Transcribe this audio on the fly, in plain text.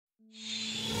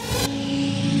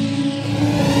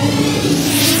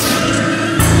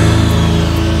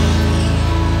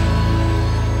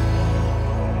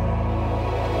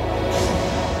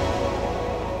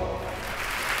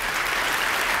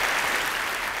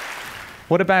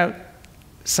What about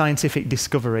scientific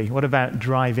discovery? What about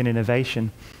driving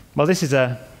innovation? Well, this is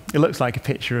it looks like a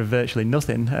picture of virtually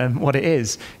nothing. What it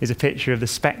is a picture of the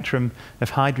spectrum of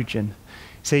hydrogen.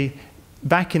 See,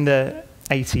 back in the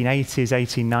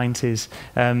 1880s,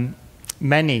 1890s,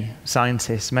 many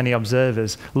scientists, many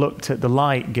observers looked at the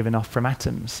light given off from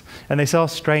atoms, and they saw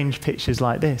strange pictures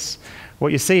like this.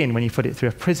 What you're seeing when you put it through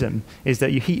a prism is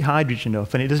that you heat hydrogen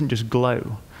up, and it doesn't just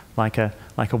glow like a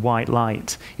white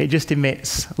light. It just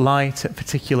emits light at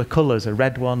particular colors, a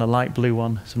red one, a light blue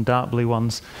one, some dark blue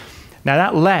ones. Now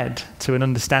that led to an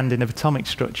understanding of atomic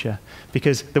structure,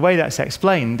 because the way that's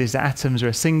explained is that atoms are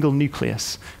a single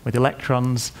nucleus with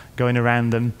electrons going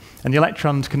around them, and the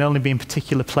electrons can only be in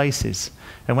particular places.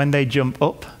 And when they jump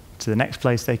up to the next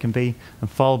place they can be and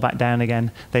fall back down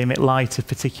again, they emit light of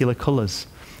particular colors.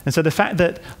 And so the fact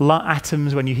that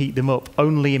atoms, when you heat them up,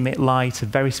 only emit light of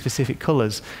very specific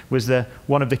colors was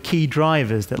one of the key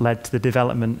drivers that led to the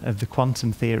development of the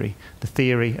quantum theory, the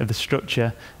theory of the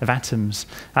structure of atoms.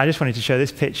 I just wanted to show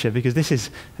this picture because this is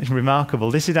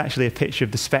remarkable. This is actually a picture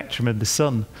of the spectrum of the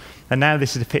sun. And now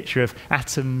this is a picture of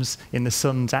atoms in the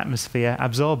sun's atmosphere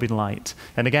absorbing light.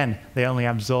 And again, they only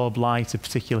absorb light of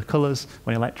particular colors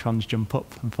when electrons jump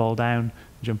up and fall down,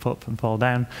 jump up and fall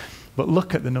down. But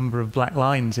look at the number of black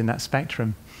lines in that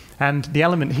spectrum. And the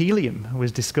element helium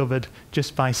was discovered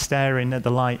just by staring at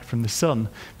the light from the sun,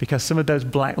 because some of those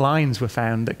black lines were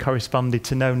found that corresponded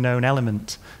to no known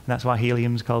element. And that's why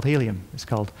helium's called helium. It's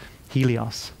called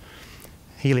Helios.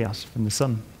 Helios from the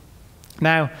sun.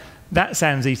 Now, that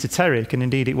sounds esoteric, and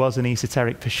indeed it was an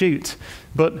esoteric pursuit,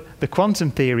 but the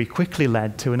quantum theory quickly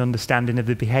led to an understanding of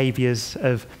the behaviors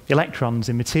of electrons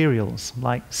in materials,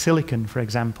 like silicon, for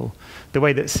example. The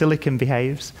way that silicon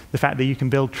behaves, the fact that you can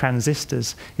build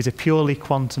transistors, is a purely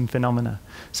quantum phenomena.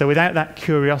 So without that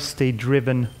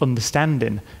curiosity-driven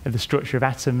understanding of the structure of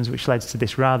atoms, which led to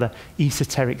this rather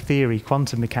esoteric theory,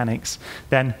 quantum mechanics,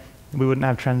 then we wouldn't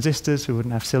have transistors, we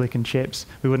wouldn't have silicon chips,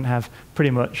 we wouldn't have pretty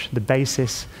much the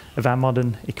basis of our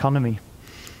modern economy.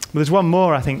 But there's one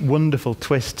more, I think, wonderful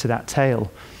twist to that tale.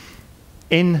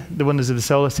 In the wonders of the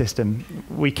solar system,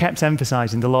 we kept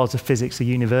emphasizing the laws of physics are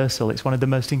universal. It's one of the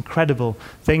most incredible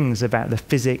things about the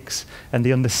physics and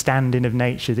the understanding of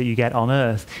nature that you get on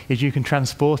Earth, is you can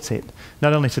transport it,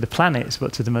 not only to the planets,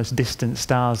 but to the most distant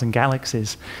stars and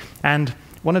galaxies. And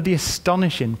one of the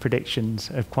astonishing predictions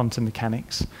of quantum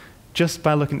mechanics, just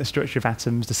by looking at the structure of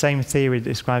atoms, the same theory that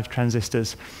describes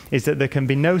transistors, is that there can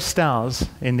be no stars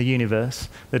in the universe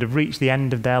that have reached the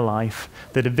end of their life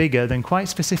that are bigger than, quite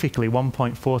specifically,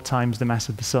 1.4 times the mass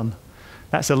of the sun.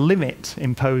 That's a limit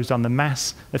imposed on the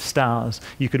mass of stars.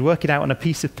 You could work it out on a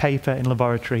piece of paper in a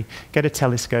laboratory, get a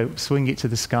telescope, swing it to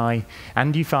the sky,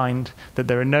 and you find that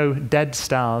there are no dead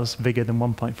stars bigger than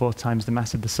 1.4 times the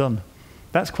mass of the sun.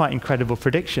 That's quite an incredible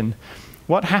prediction.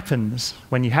 What happens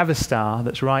when you have a star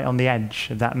that's right on the edge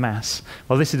of that mass?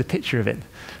 Well, this is a picture of it.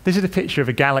 This is a picture of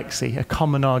a galaxy, a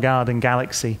common or garden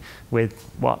galaxy with,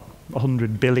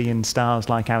 100 billion stars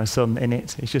like our sun in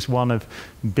it. It's just one of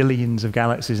billions of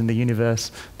galaxies in the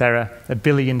universe. There are a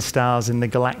billion stars in the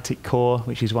galactic core,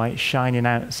 which is why it's shining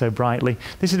out so brightly.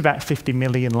 This is about 50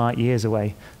 million light years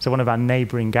away, so one of our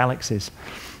neighboring galaxies.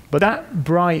 But that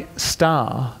bright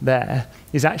star there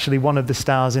is actually one of the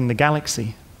stars in the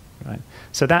galaxy. Right.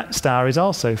 So that star is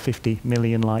also 50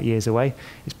 million light years away.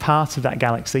 It's part of that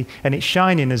galaxy, and it's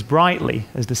shining as brightly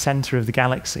as the center of the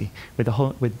galaxy with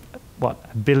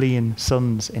a billion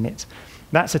suns in it.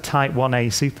 That's a type 1a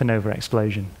supernova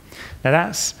explosion. Now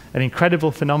that's an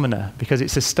incredible phenomena because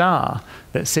it's a star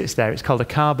that sits there. It's called a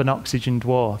carbon-oxygen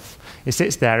dwarf. It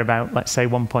sits there about, let's say,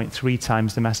 1.3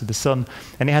 times the mass of the sun,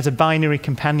 and it has a binary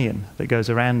companion that goes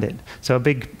around it. So a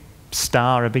big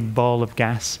star, a big ball of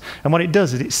gas. And what it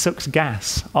does is it sucks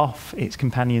gas off its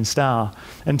companion star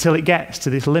until it gets to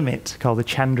this limit called the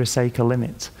Chandrasekhar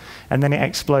limit. And then it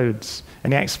explodes.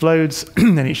 And it explodes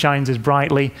and it shines as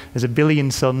brightly as a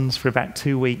billion suns for about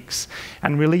 2 weeks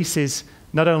and releases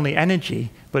not only energy,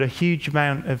 but a huge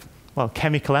amount of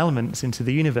chemical elements into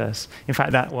the universe. In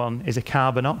fact, that one is a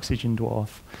carbon-oxygen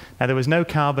dwarf. Now, there was no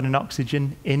carbon and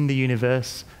oxygen in the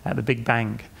universe at the Big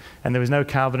Bang, and there was no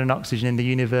carbon and oxygen in the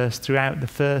universe throughout the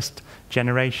first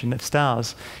generation of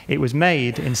stars. It was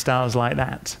made in stars like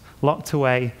that, locked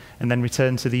away, and then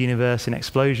returned to the universe in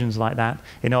explosions like that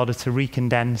in order to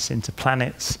recondense into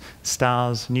planets,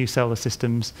 stars, new solar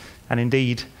systems, and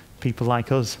indeed, people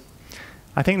like us.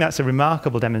 I think that's a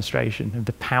remarkable demonstration of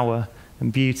the power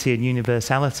and beauty and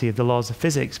universality of the laws of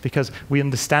physics, because we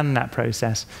understand that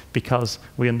process, because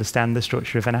we understand the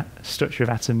structure of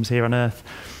atoms here on Earth.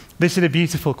 This is a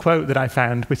beautiful quote that I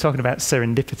found. We're talking about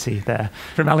serendipity there,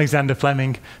 from Alexander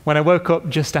Fleming. When I woke up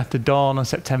just after dawn on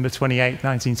September 28,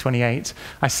 1928,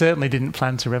 I certainly didn't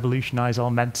plan to revolutionize all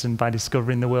medicine by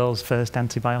discovering the world's first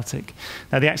antibiotic.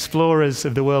 Now, the explorers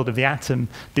of the world of the atom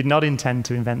did not intend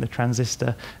to invent the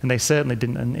transistor, and they certainly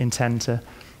didn't intend to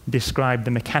describe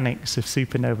the mechanics of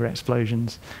supernova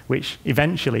explosions, which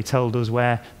eventually told us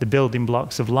where the building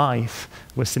blocks of life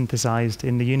were synthesized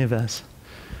in the universe.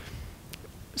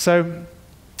 So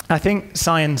I think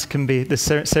science can be, the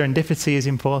serendipity is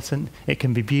important, it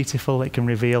can be beautiful, it can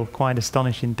reveal quite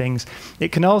astonishing things.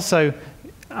 It can also,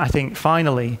 I think,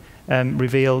 finally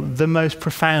reveal the most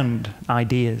profound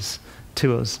ideas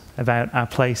to us about our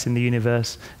place in the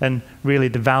universe and really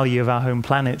the value of our home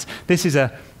planet. This is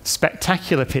a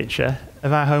spectacular picture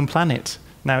of our home planet.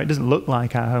 Now, it doesn't look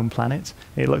like our home planet.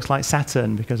 It looks like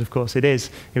Saturn, because of course it is.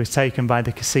 It was taken by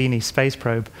the Cassini space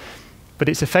probe. But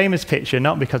it's a famous picture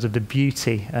not because of the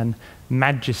beauty and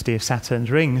majesty of Saturn's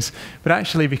rings, but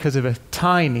actually because of a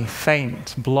tiny,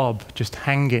 faint blob just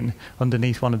hanging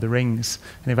underneath one of the rings.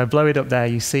 And if I blow it up there,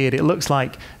 you see it. It looks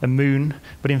like a moon,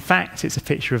 but in fact, it's a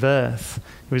picture of Earth.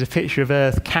 It was a picture of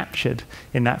Earth captured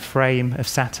in that frame of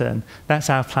Saturn. That's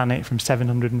our planet from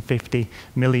 750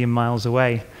 million miles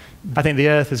away. I think the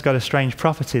Earth has got a strange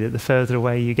property that the further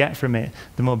away you get from it,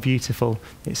 the more beautiful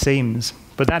it seems.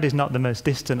 But that is not the most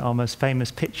distant or most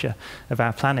famous picture of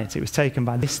our planet. It was taken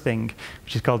by this thing,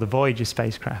 which is called the Voyager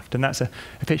spacecraft. And that's a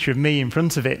picture of me in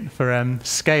front of it for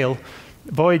scale.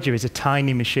 Voyager is a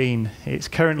tiny machine. It's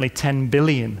currently 10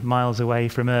 billion miles away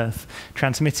from Earth,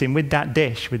 transmitting with that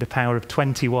dish with a power of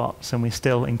 20 watts, and we're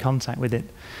still in contact with it.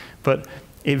 But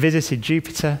it visited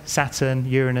Jupiter, Saturn,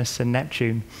 Uranus, and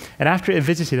Neptune. And after it had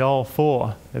visited all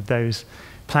 4 of those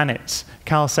planets,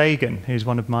 Carl Sagan, who's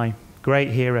one of my great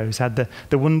heroes, had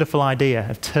the wonderful idea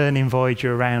of turning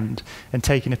Voyager around and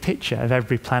taking a picture of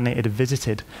every planet it had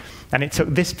visited. And it took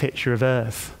this picture of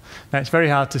Earth. Now, it's very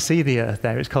hard to see the Earth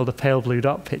there. It's called a pale blue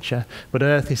dot picture. But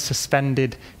Earth is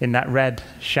suspended in that red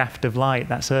shaft of light.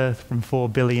 That's Earth from 4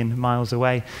 billion miles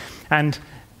away. And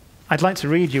I'd like to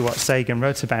read you what Sagan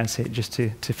wrote about it, just to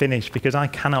finish, because I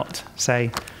cannot say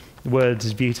words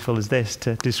as beautiful as this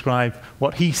to describe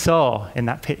what he saw in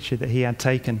that picture that he had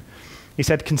taken. He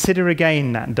said, "Consider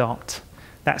again that dot.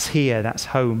 That's here, that's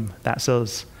home, that's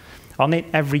us. On it,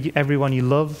 everyone you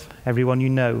love, everyone you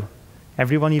know,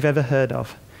 everyone you've ever heard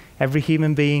of, every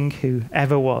human being who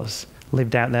ever was,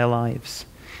 lived out their lives.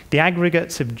 The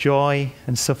aggregates of joy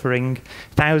and suffering,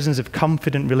 thousands of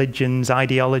confident religions,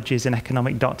 ideologies, and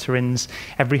economic doctrines,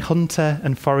 every hunter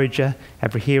and forager,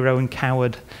 every hero and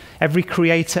coward, every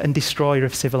creator and destroyer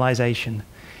of civilization,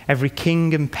 every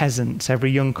king and peasant, every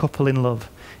young couple in love,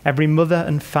 every mother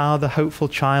and father, hopeful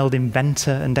child,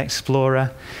 inventor and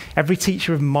explorer, every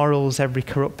teacher of morals, every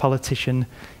corrupt politician,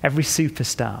 every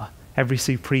superstar, every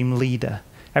supreme leader,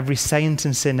 every saint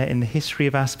and sinner in the history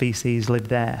of our species lived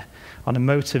there, on a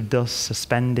mote of dust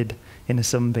suspended in a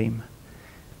sunbeam."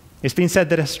 It's been said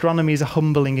that astronomy is a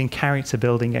humbling and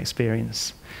character-building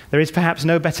experience. There is perhaps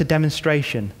no better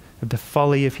demonstration of the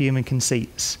folly of human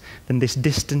conceits than this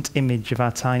distant image of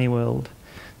our tiny world.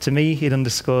 To me, it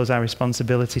underscores our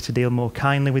responsibility to deal more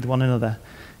kindly with one another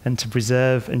and to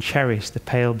preserve and cherish the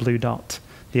pale blue dot,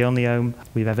 the only home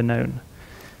we've ever known.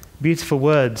 Beautiful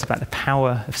words about the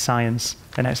power of science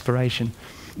and exploration.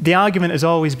 The argument has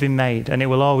always been made, and it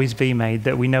will always be made,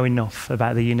 that we know enough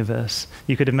about the universe.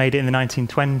 You could have made it in the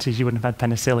 1920s, you wouldn't have had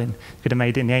penicillin. You could have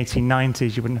made it in the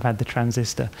 1890s, you wouldn't have had the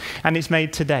transistor. And it's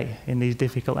made today, in these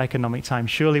difficult economic times.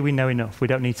 Surely we know enough. We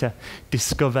don't need to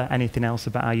discover anything else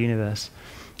about our universe.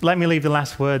 Let me leave the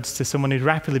last words to someone who's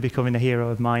rapidly becoming a hero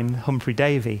of mine, Humphrey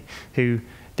Davy, who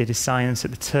did his science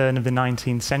at the turn of the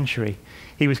 19th century.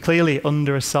 He was clearly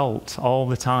under assault all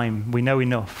the time. We know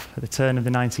enough at the turn of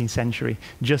the 19th century.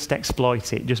 Just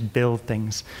exploit it, just build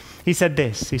things. He said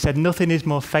this, he said, "Nothing is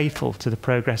more fatal to the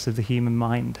progress of the human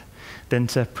mind than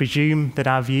to presume that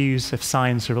our views of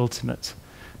science are ultimate,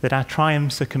 that our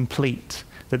triumphs are complete,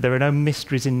 that there are no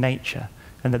mysteries in nature,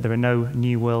 and that there are no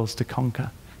new worlds to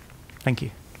conquer." Thank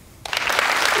you.